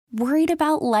Worried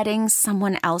about letting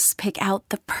someone else pick out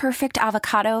the perfect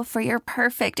avocado for your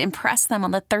perfect impress them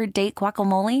on the third date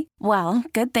guacamole? Well,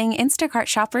 good thing Instacart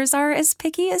shoppers are as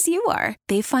picky as you are.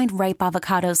 They find ripe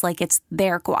avocados like it's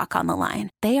their guac on the line.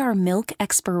 They are milk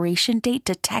expiration date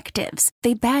detectives.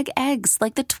 They bag eggs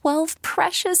like the 12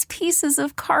 precious pieces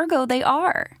of cargo they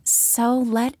are. So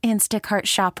let Instacart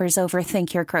shoppers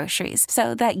overthink your groceries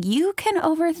so that you can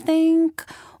overthink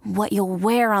what you'll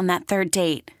wear on that third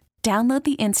date. Download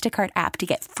the Instacart app to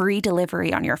get free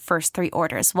delivery on your first 3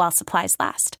 orders while supplies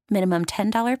last. Minimum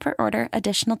 $10 per order.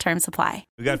 Additional terms apply.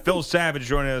 We got Phil Savage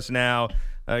joining us now.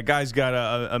 Guy's got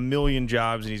a million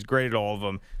jobs, and he's great at all of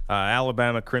them.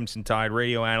 Alabama Crimson Tide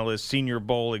radio analyst, Senior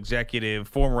Bowl executive,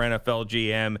 former NFL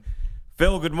GM.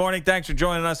 Phil, good morning. Thanks for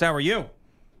joining us. How are you?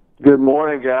 Good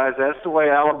morning, guys. That's the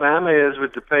way Alabama is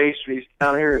with the pastries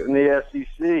down here in the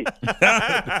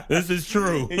SEC. This is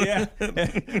true. Yeah.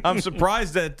 I'm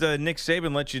surprised that Nick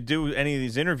Saban let you do any of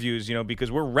these interviews,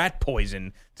 because we're rat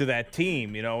poison to that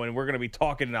team, and we're going to be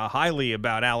talking highly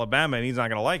about Alabama, and he's not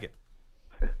going to like it.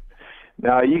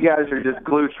 No, you guys are just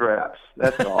glue traps.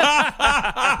 That's all.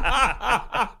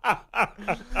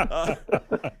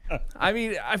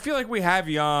 I feel like we have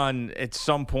you on at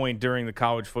some point during the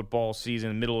college football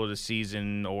season, middle of the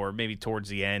season, or maybe towards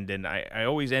the end, and I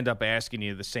always end up asking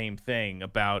you the same thing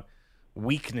about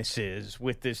weaknesses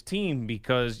with this team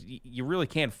because you really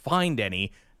can't find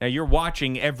any. Now, you're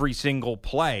watching every single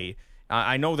play.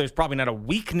 I know there's probably not a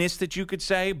weakness that you could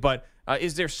say, but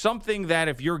is there something that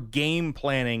if you're game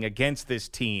planning against this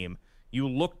team, you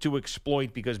look to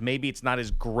exploit because maybe it's not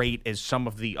as great as some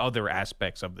of the other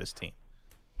aspects of this team?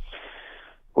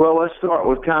 Well, let's start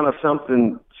with kind of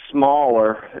something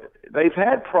smaller. They've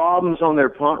had problems on their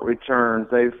punt returns.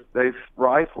 They've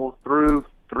rifled through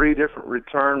 3 different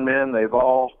return men. They've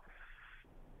all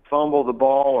fumbled the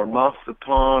ball or muffed the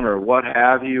punt or what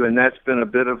have you, and that's been a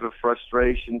bit of a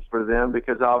frustration for them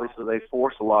because obviously they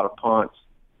force a lot of punts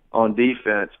on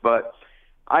defense. But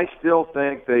I still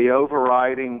think the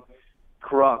overriding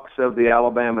crux of the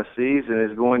Alabama season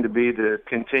is going to be the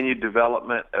continued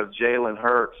development of Jalen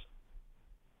Hurts.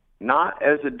 Not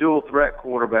as a dual-threat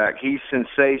quarterback. He's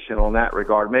sensational in that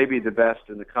regard, maybe the best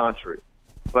in the country,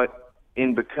 but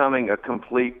in becoming a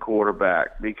complete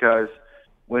quarterback because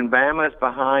when Bama's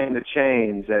behind the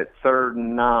chains at 3rd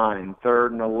and 9,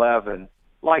 3rd and 11,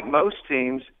 like most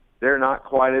teams, they're not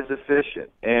quite as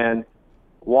efficient. And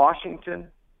Washington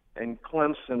and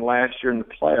Clemson last year in the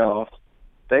playoffs,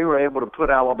 they were able to put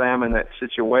Alabama in that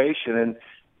situation, and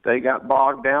they got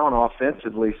bogged down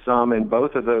offensively some in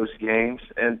both of those games.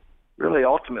 And really,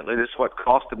 ultimately, this is what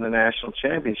cost them the national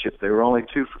championship. They were only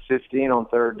 2 for 15 on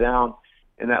 3rd down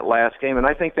in that last game. And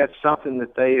I think that's something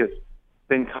that they have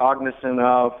been cognizant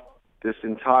of this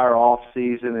entire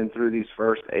offseason and through these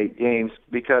first 8 games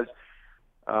because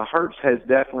Hurts has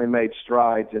definitely made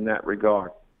strides in that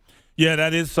regard. Yeah,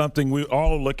 that is something we're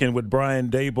all looking with Brian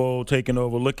Daboll taking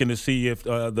over, looking to see if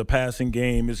the passing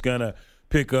game is going to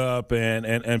pick up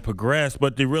and progress,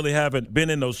 but they really haven't been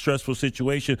in those stressful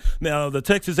situations. Now, the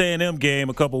Texas A&M game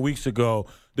a couple weeks ago,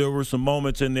 there were some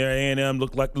moments in there. A&M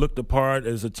looked apart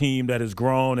as a team that has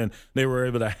grown, and they were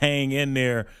able to hang in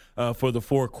there for the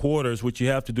 4 quarters, which you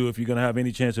have to do if you're going to have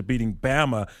any chance of beating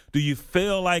Bama. Do you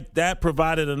feel like that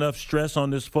provided enough stress on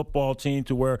this football team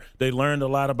to where they learned a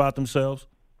lot about themselves?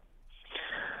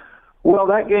 Well,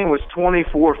 that game was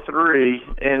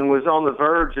 24-3 and was on the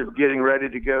verge of getting ready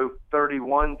to go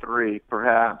 31-3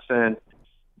 perhaps. And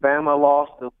Bama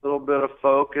lost a little bit of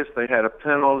focus. They had a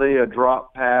penalty, a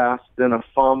drop pass, then a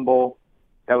fumble.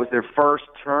 That was their first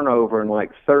turnover in like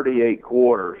 38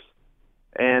 quarters.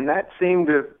 And that seemed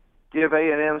to give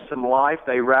A&M some life.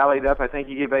 They rallied up. I think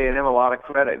you give A&M a lot of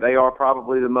credit. They are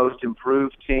probably the most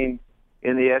improved team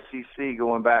in the SEC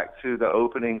going back to the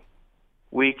opening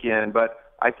weekend. But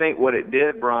I think what it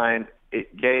did, Brian,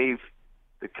 it gave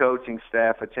the coaching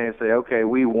staff a chance to say, okay,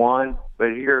 we won, but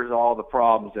here's all the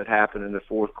problems that happened in the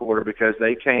 4th quarter because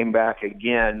they came back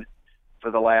again for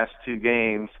the last 2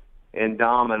 games and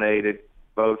dominated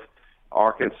both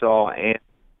Arkansas and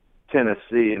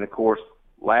Tennessee. And, of course,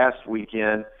 last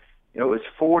weekend, it was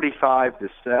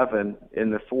 45-7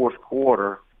 in the 4th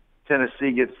quarter.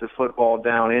 Tennessee gets the football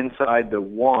down inside the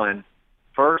 1,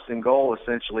 1st and goal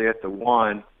essentially at the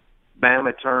 1.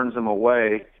 Bama turns them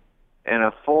away, and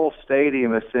a full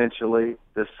stadium essentially,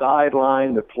 the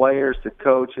sideline, the players, the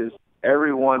coaches,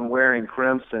 everyone wearing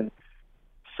crimson,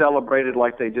 celebrated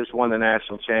like they just won the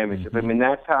national championship. I mean,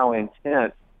 that's how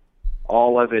intense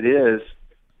all of it is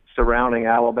surrounding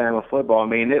Alabama football. I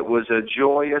mean, it was a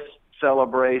joyous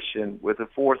celebration with a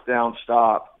 4th down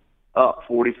stop up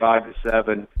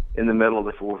 45-7 in the middle of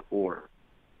the 4th quarter.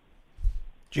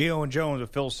 Gio and Jones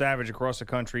with Phil Savage across the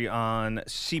country on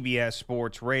CBS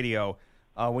Sports Radio.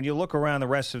 When you look around the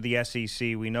rest of the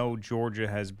SEC, we know Georgia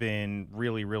has been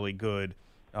really, really good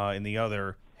in the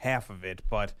other half of it.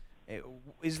 But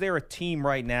is there a team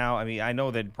right now? I mean, I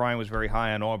know that Brian was very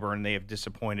high on Auburn, and they have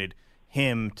disappointed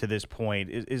him to this point.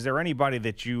 Is there anybody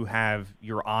that you have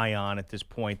your eye on at this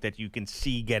point that you can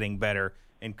see getting better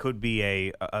and could be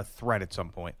a threat at some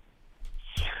point?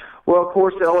 Well, of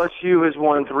course, LSU has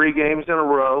won 3 games in a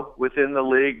row within the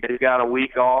league. They've got a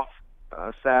week off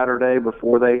Saturday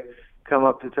before they come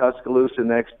up to Tuscaloosa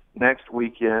next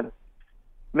weekend.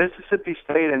 Mississippi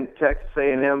State and Texas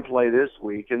A&M play this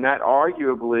week, and that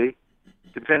arguably,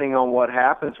 depending on what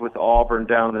happens with Auburn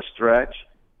down the stretch,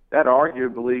 that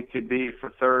arguably could be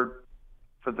for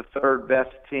the third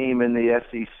best team in the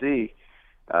SEC,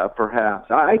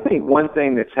 perhaps. I think one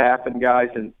thing that's happened, guys,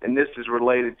 and this is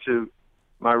related to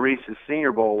my Reese's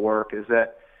Senior Bowl work, is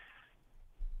that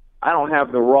I don't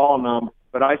have the raw number,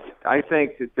 but I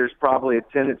think that there's probably a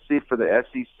tendency for the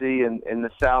SEC and the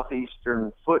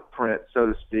southeastern footprint, so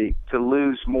to speak, to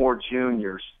lose more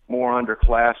juniors, more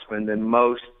underclassmen than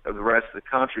most of the rest of the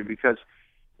country. Because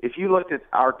if you looked at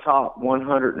our top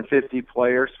 150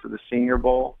 players for the Senior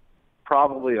Bowl,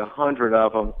 probably 100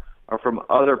 of them are from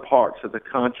other parts of the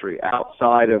country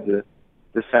outside of the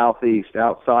Southeast,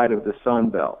 outside of the Sun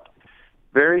Belt.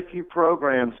 Very few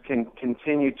programs can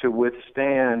continue to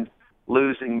withstand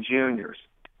losing juniors.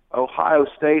 Ohio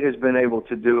State has been able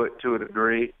to do it to a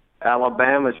degree.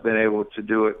 Alabama's been able to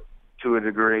do it to a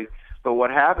degree. But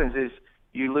what happens is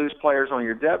you lose players on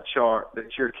your depth chart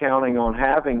that you're counting on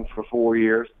having for 4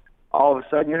 years. All of a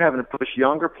sudden you're having to push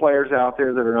younger players out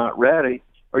there that are not ready,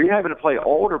 or you're having to play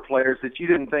older players that you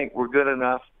didn't think were good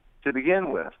enough to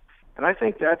begin with. And I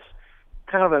think that's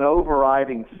kind of an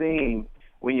overriding theme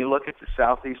when you look at the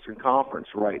Southeastern Conference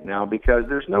right now, because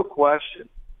there's no question.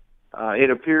 It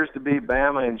appears to be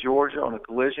Bama and Georgia on a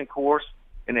collision course,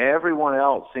 and everyone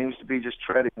else seems to be just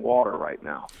treading water right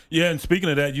now. Yeah, and speaking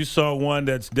of that, you saw one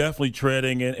that's definitely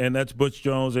treading, and that's Butch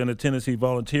Jones and the Tennessee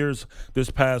Volunteers this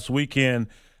past weekend.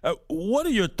 What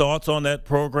are your thoughts on that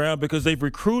program? Because they've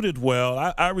recruited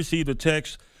well. I received a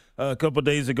text a couple of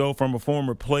days ago from a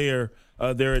former player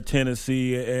there at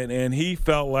Tennessee, and he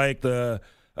felt like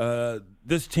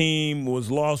this team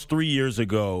was lost 3 years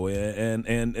ago,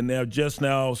 and they're just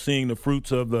now seeing the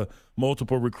fruits of the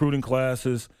multiple recruiting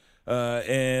classes,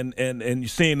 and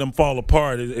seeing them fall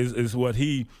apart is what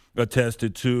he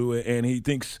attested to. And he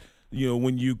thinks,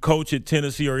 when you coach at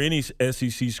Tennessee or any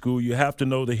SEC school, you have to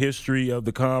know the history of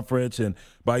the conference and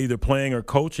by either playing or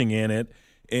coaching in it.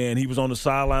 And he was on the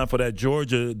sideline for that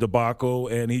Georgia debacle,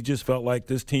 and he just felt like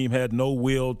this team had no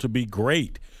will to be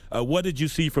great. What did you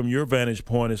see from your vantage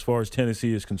point as far as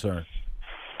Tennessee is concerned?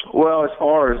 Well, as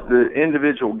far as the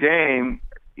individual game,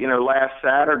 last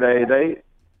Saturday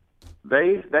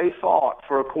they fought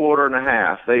for a quarter and a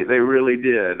half. They really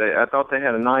did. I thought they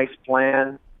had a nice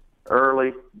plan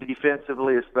early,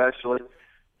 defensively especially.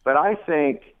 But I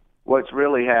think what's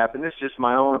really happened, this is just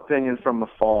my own opinion from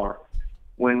afar,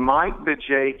 when Mike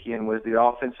Bajakian was the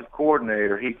offensive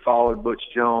coordinator, he followed Butch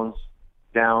Jones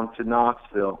down to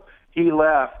Knoxville. He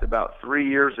left about 3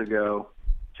 years ago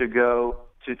to go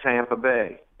to Tampa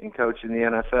Bay and coach in the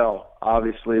NFL,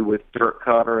 obviously with Dirk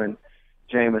Cutter and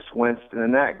Jameis Winston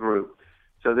and that group.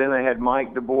 So then they had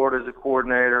Mike DeBoer as a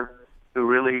coordinator who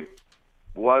really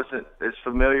wasn't as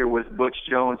familiar with Butch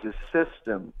Jones'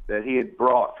 system that he had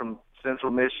brought from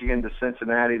Central Michigan to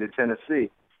Cincinnati to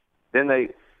Tennessee. Then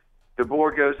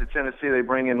DeBoer goes to Tennessee. They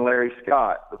bring in Larry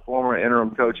Scott, the former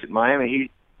interim coach at Miami.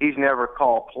 He's never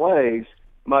called plays,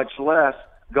 much less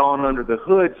gone under the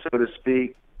hood, so to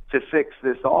speak, to fix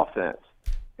this offense.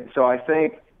 And so I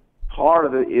think part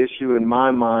of the issue in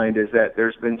my mind is that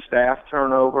there's been staff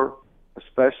turnover,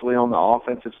 especially on the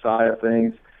offensive side of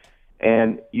things.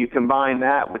 And you combine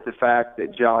that with the fact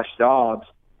that Josh Dobbs,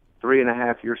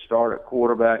 3.5-year start at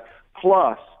quarterback,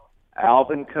 plus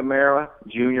Alvin Kamara,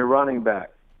 junior running back,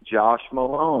 Josh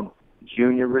Malone,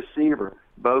 junior receiver,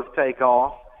 both take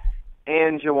off.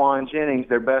 And Jawan Jennings,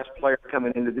 their best player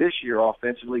coming into this year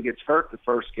offensively, gets hurt the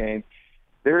first game.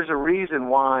 There's a reason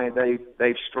why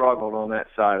they've struggled on that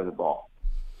side of the ball.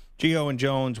 Gio and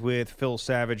Jones with Phil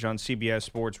Savage on CBS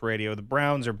Sports Radio. The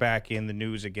Browns are back in the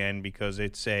news again because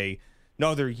it's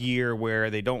another year where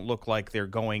they don't look like they're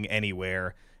going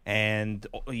anywhere. And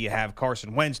you have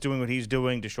Carson Wentz doing what he's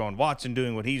doing, Deshaun Watson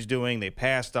doing what he's doing. They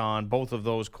passed on both of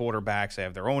those quarterbacks. They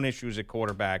have their own issues at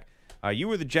quarterback. You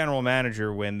were the general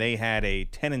manager when they had a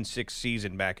 10-6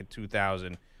 season back in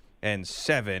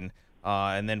 2007,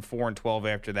 and then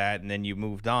 4-12 after that, and then you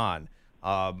moved on.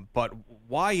 But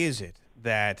why is it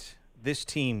that this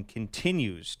team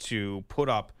continues to put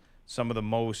up some of the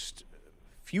most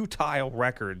futile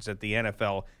records that the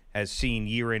NFL has seen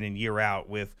year in and year out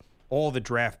with all the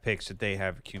draft picks that they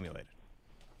have accumulated.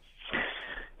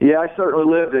 Yeah, I certainly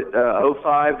lived at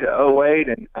 05 to 08,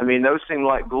 and I mean, those seem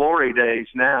like glory days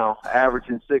now,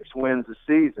 averaging 6 wins a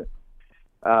season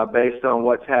based on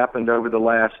what's happened over the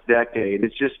last decade.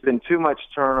 It's just been too much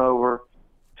turnover,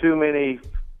 too many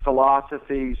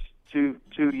philosophies, two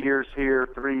years here,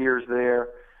 3 years there,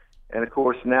 and of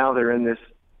course now they're in this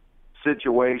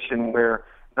situation where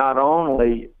not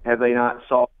only have they not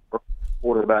solved the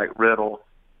quarterback riddle,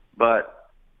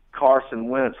 but Carson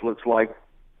Wentz looks like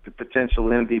the potential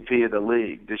MVP of the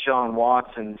league. Deshaun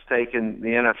Watson's taken the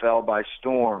NFL by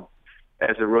storm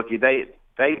as a rookie. They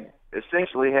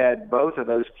essentially had both of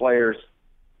those players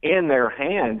in their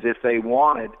hands if they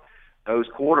wanted those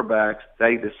quarterbacks.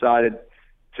 They decided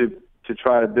to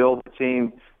try to build the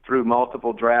team through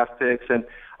multiple draft picks. And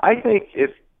I think if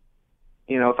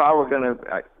I were going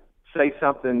to say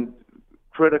something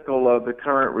critical of the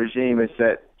current regime, is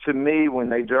that to me, when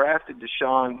they drafted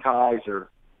DeShone Kizer,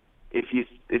 if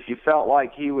you felt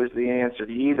like he was the answer,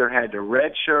 you either had to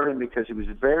redshirt him because he was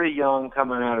very young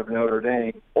coming out of Notre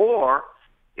Dame, or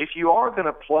if you are going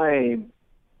to play him,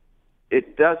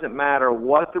 it doesn't matter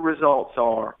what the results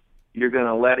are, you're going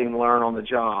to let him learn on the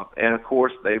job. And, of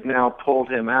course, they've now pulled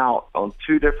him out on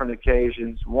 2 different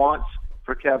occasions, once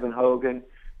for Kevin Hogan,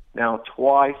 now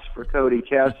twice for Cody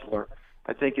Kessler.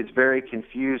 I think it's very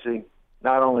confusing,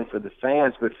 not only for the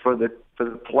fans, but for the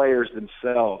players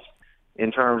themselves, in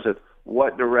terms of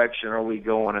what direction are we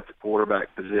going at the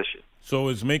quarterback position. So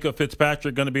is Minkah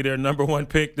Fitzpatrick going to be their number 1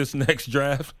 pick this next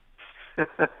draft?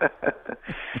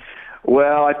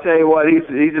 Well, I tell you what,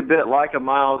 he's a bit like a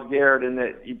Myles Garrett in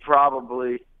that you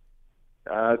probably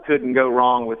couldn't go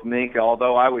wrong with Minkah,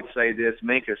 although I would say this,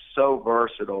 Minkah's so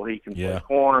versatile. He can play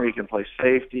corner, he can play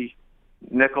safety,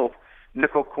 nickel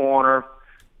corner,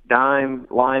 dime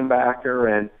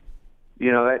linebacker, and,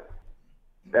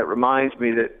 that reminds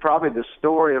me that probably the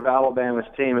story of Alabama's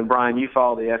team, and Brian, you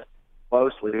follow the SEC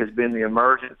closely, has been the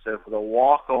emergence of the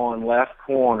walk-on left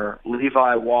corner,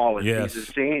 Levi Wallace. Yes. He's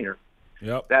a senior.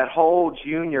 Yep. That whole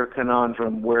junior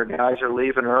conundrum where guys are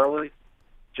leaving early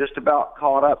just about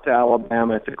caught up to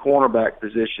Alabama at the cornerback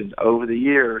position over the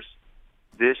years.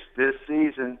 This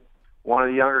season, one of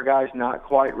the younger guys not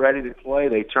quite ready to play,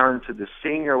 they turned to the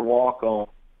senior walk-on.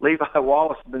 Levi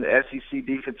Wallace has been the SEC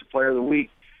Defensive Player of the Week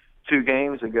 2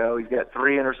 games ago. He's got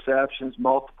 3 interceptions,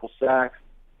 multiple sacks.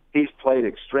 He's played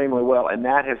extremely well, and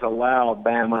that has allowed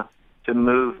Bama to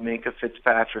move Minkah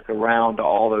Fitzpatrick around to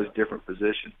all those different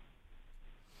positions.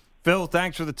 Phil,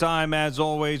 thanks for the time. As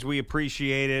always, we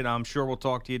appreciate it. I'm sure we'll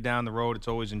talk to you down the road. It's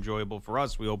always enjoyable for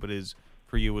us. We hope it is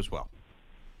for you as well.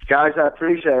 Guys, I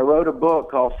appreciate it. I wrote a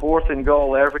book called 4th and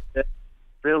Goal Every Day.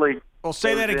 Really. Well,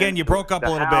 say that again. You broke up a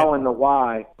little bit. The how and the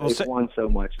why. They've won so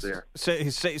much there.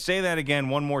 Say that again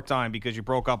one more time because you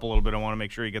broke up a little bit. I want to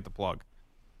make sure you get the plug.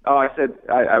 Oh, I said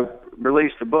I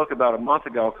released a book about a month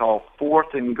ago called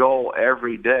 4th and Goal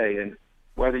Every Day. And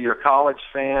whether you're a college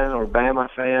fan or Bama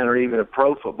fan or even a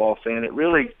pro football fan, it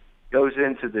really goes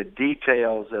into the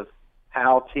details of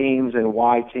how teams and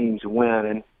why teams win.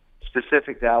 And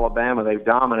specific to Alabama, they've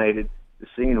dominated the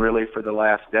scene really for the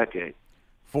last decade.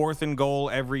 4th and Goal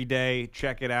Every Day.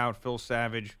 Check it out. Phil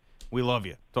Savage, we love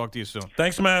you. Talk to you soon.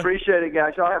 Thanks, man. Appreciate it,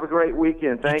 guys. Y'all have a great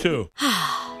weekend. Thank you.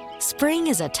 Spring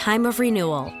is a time of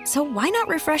renewal, so why not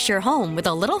refresh your home with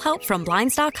a little help from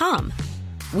Blinds.com?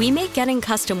 We make getting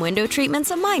custom window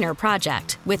treatments a minor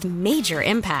project with major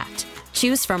impact.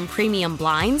 Choose from premium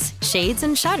blinds, shades,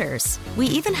 and shutters. We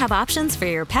even have options for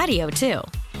your patio, too.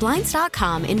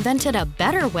 Blinds.com invented a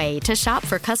better way to shop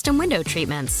for custom window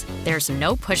treatments. There's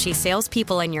no pushy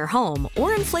salespeople in your home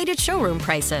or inflated showroom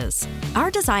prices.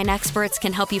 Our design experts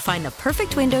can help you find the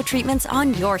perfect window treatments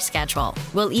on your schedule.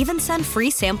 We'll even send free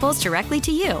samples directly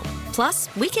to you.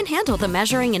 Plus, we can handle the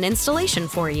measuring and installation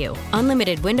for you.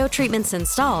 Unlimited window treatments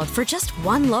installed for just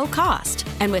one low cost.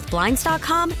 And with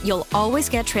Blinds.com, you'll always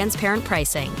get transparent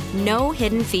pricing. No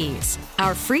hidden fees.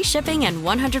 Our free shipping and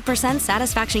 100%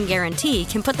 satisfaction guarantee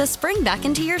can put the spring back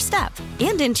into your step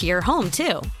and into your home,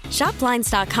 too. Shop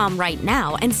Blinds.com right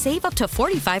now and save up to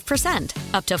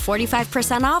 45%. Up to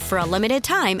 45% off for a limited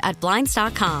time at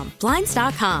Blinds.com.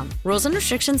 Blinds.com. Rules and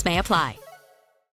restrictions may apply.